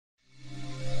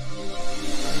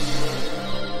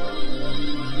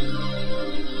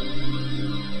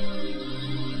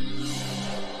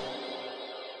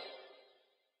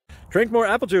Drink more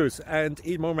apple juice and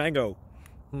eat more mango.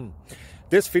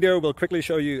 This video will quickly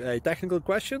show you a technical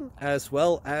question as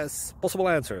well as possible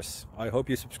answers. I hope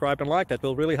you subscribe and like, that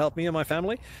will really help me and my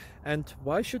family. And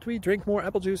why should we drink more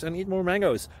apple juice and eat more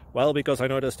mangoes? Well, because I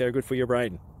noticed they're good for your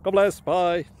brain. God bless,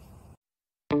 bye!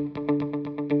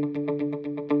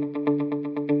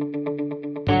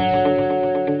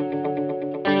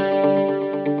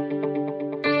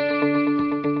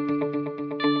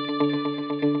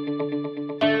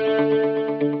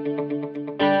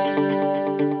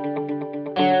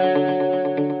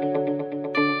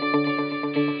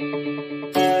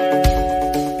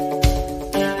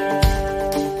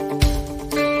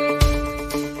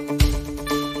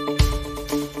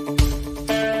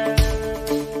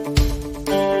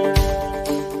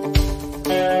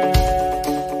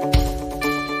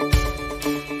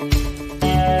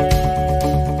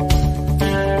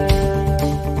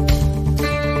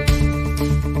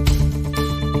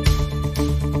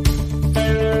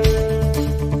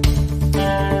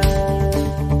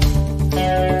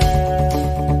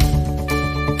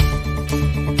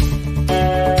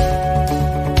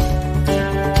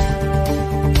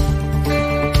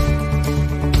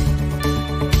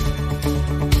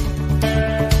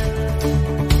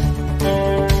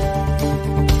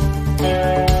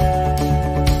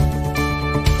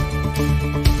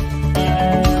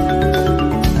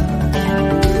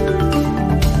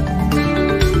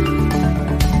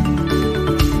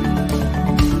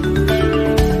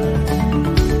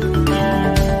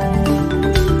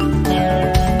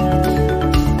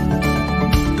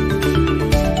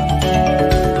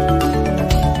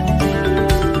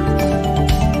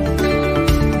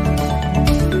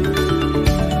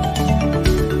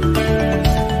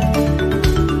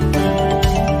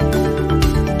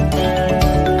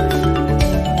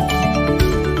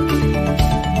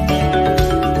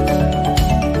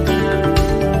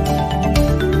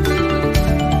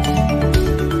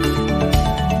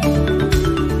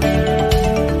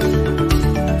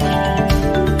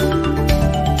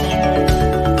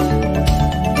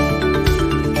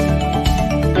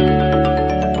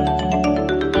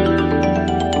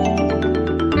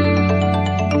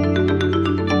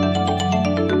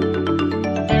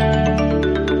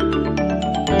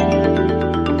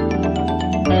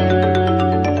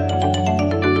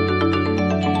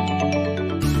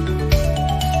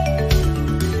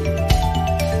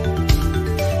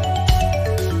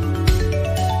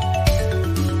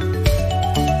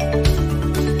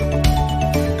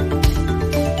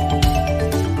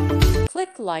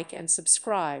 Click like and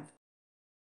subscribe.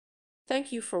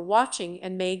 Thank you for watching,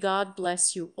 and may God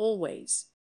bless you always.